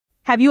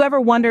Have you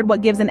ever wondered what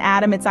gives an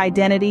atom its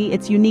identity,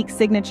 its unique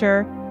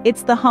signature?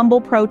 It's the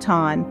humble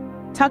proton.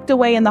 Tucked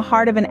away in the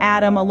heart of an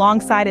atom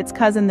alongside its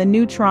cousin the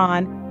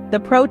neutron, the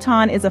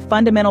proton is a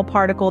fundamental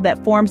particle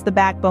that forms the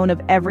backbone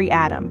of every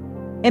atom.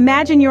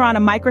 Imagine you're on a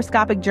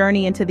microscopic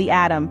journey into the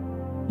atom.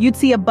 You'd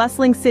see a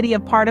bustling city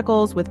of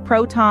particles with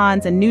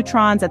protons and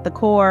neutrons at the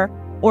core,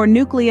 or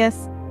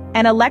nucleus,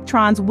 and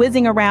electrons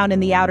whizzing around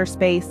in the outer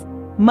space,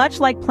 much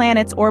like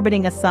planets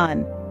orbiting a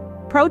sun.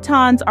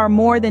 Protons are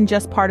more than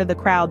just part of the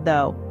crowd,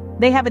 though.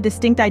 They have a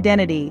distinct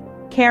identity,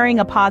 carrying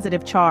a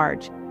positive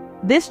charge.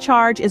 This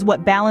charge is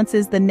what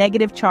balances the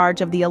negative charge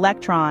of the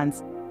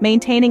electrons,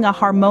 maintaining a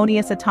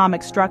harmonious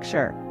atomic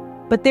structure.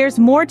 But there's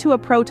more to a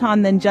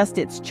proton than just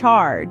its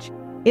charge.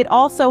 It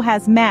also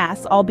has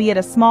mass, albeit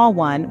a small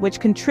one, which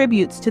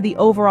contributes to the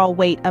overall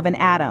weight of an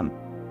atom.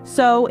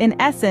 So, in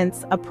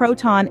essence, a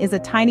proton is a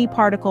tiny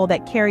particle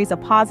that carries a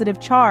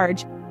positive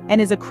charge and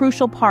is a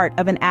crucial part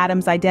of an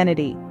atom's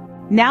identity.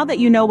 Now that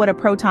you know what a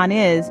proton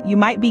is, you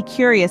might be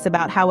curious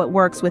about how it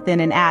works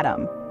within an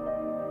atom.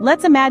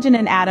 Let's imagine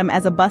an atom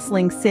as a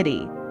bustling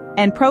city,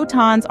 and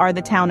protons are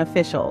the town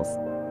officials.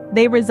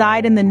 They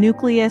reside in the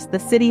nucleus, the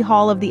city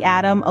hall of the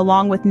atom,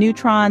 along with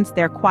neutrons,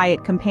 their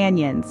quiet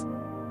companions.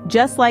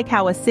 Just like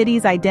how a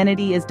city's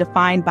identity is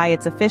defined by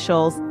its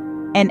officials,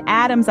 an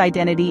atom's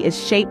identity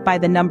is shaped by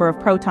the number of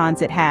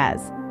protons it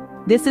has.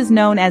 This is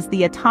known as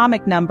the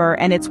atomic number,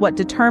 and it's what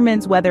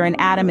determines whether an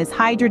atom is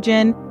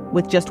hydrogen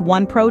with just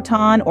one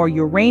proton or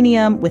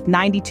uranium with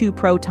 92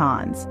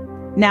 protons.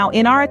 Now,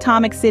 in our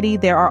atomic city,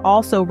 there are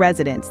also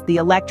residents, the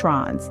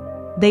electrons.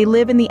 They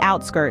live in the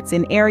outskirts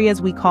in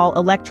areas we call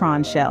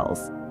electron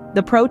shells.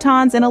 The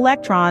protons and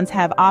electrons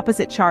have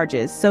opposite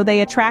charges, so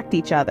they attract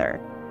each other.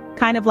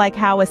 Kind of like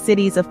how a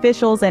city's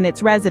officials and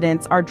its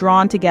residents are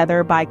drawn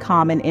together by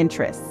common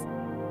interests.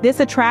 This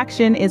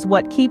attraction is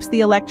what keeps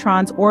the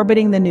electrons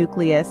orbiting the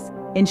nucleus,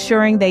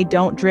 ensuring they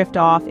don't drift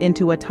off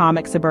into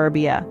atomic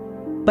suburbia.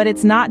 But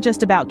it's not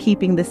just about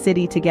keeping the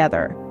city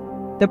together.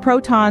 The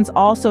protons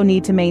also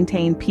need to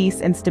maintain peace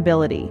and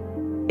stability.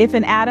 If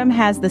an atom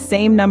has the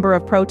same number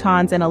of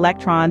protons and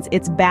electrons,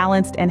 it's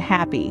balanced and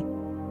happy.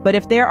 But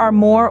if there are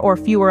more or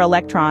fewer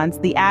electrons,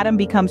 the atom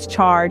becomes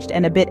charged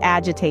and a bit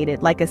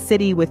agitated, like a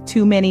city with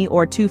too many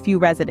or too few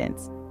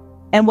residents.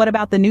 And what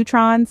about the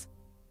neutrons?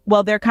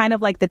 Well, they're kind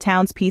of like the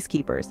town's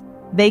peacekeepers.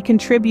 They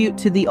contribute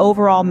to the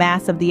overall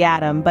mass of the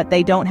atom, but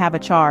they don't have a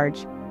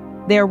charge.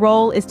 Their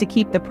role is to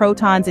keep the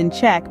protons in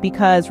check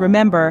because,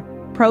 remember,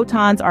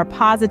 protons are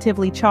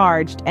positively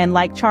charged and,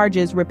 like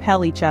charges,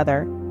 repel each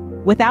other.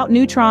 Without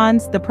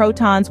neutrons, the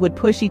protons would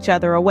push each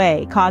other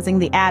away, causing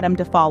the atom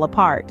to fall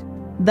apart.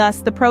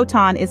 Thus, the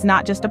proton is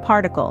not just a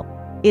particle.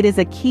 It is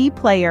a key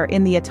player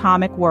in the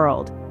atomic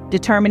world,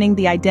 determining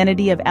the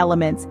identity of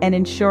elements and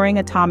ensuring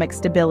atomic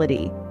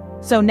stability.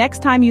 So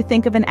next time you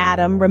think of an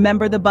atom,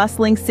 remember the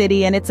bustling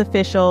city and its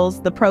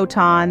officials, the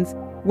protons,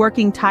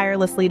 working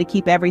tirelessly to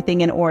keep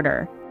everything in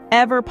order.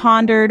 Ever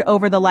pondered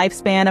over the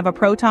lifespan of a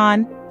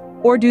proton?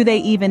 Or do they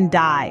even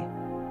die?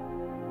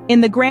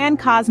 In the grand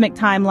cosmic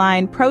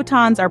timeline,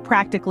 protons are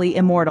practically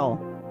immortal.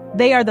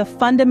 They are the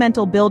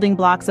fundamental building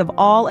blocks of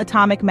all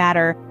atomic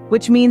matter,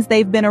 which means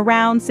they've been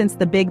around since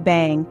the Big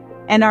Bang,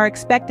 and are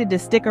expected to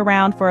stick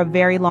around for a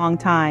very long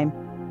time.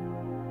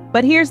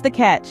 But here's the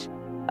catch.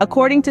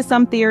 According to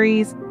some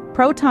theories,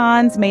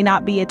 protons may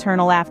not be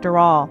eternal after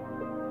all.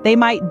 They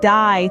might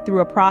die through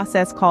a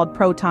process called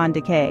proton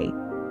decay.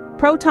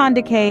 Proton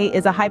decay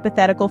is a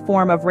hypothetical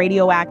form of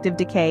radioactive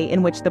decay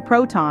in which the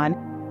proton,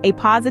 a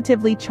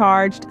positively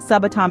charged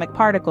subatomic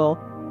particle,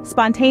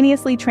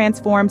 spontaneously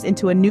transforms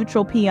into a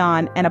neutral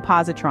pion and a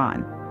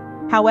positron.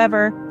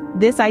 However,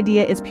 this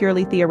idea is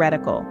purely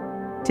theoretical.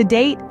 To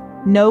date,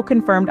 no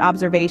confirmed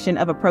observation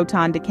of a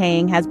proton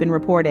decaying has been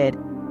reported.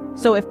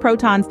 So if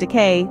protons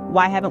decay,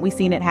 why haven't we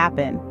seen it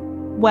happen?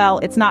 Well,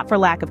 it's not for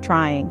lack of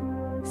trying.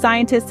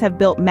 Scientists have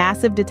built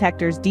massive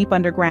detectors deep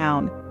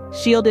underground,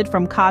 shielded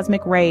from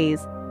cosmic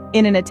rays,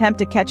 in an attempt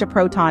to catch a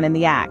proton in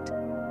the act.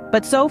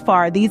 But so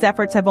far, these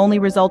efforts have only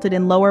resulted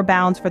in lower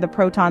bounds for the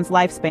proton's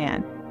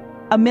lifespan,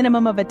 a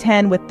minimum of a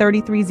 10 with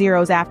 33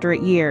 zeros after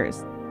it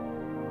years.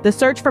 The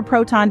search for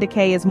proton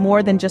decay is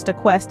more than just a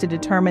quest to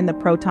determine the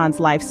proton's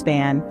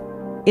lifespan.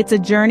 It's a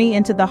journey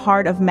into the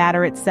heart of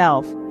matter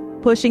itself,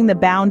 pushing the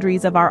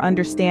boundaries of our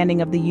understanding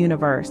of the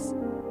universe.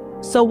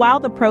 So while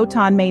the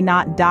proton may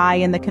not die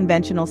in the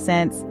conventional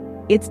sense,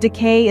 its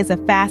decay is a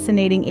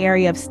fascinating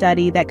area of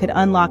study that could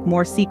unlock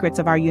more secrets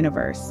of our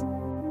universe.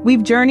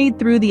 We've journeyed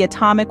through the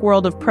atomic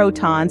world of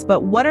protons,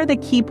 but what are the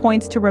key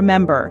points to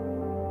remember?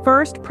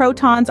 First,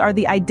 protons are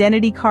the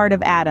identity card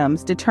of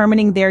atoms,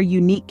 determining their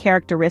unique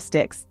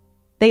characteristics.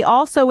 They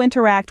also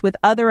interact with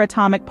other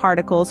atomic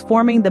particles,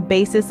 forming the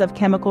basis of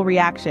chemical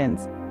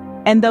reactions.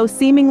 And though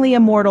seemingly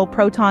immortal,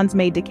 protons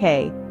may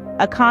decay,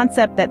 a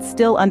concept that's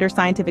still under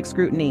scientific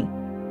scrutiny.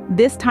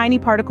 This tiny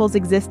particle's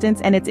existence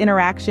and its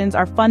interactions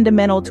are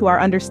fundamental to our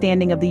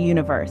understanding of the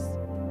universe.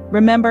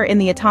 Remember, in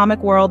the atomic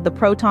world, the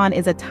proton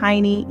is a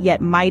tiny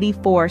yet mighty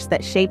force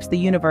that shapes the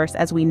universe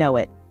as we know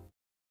it.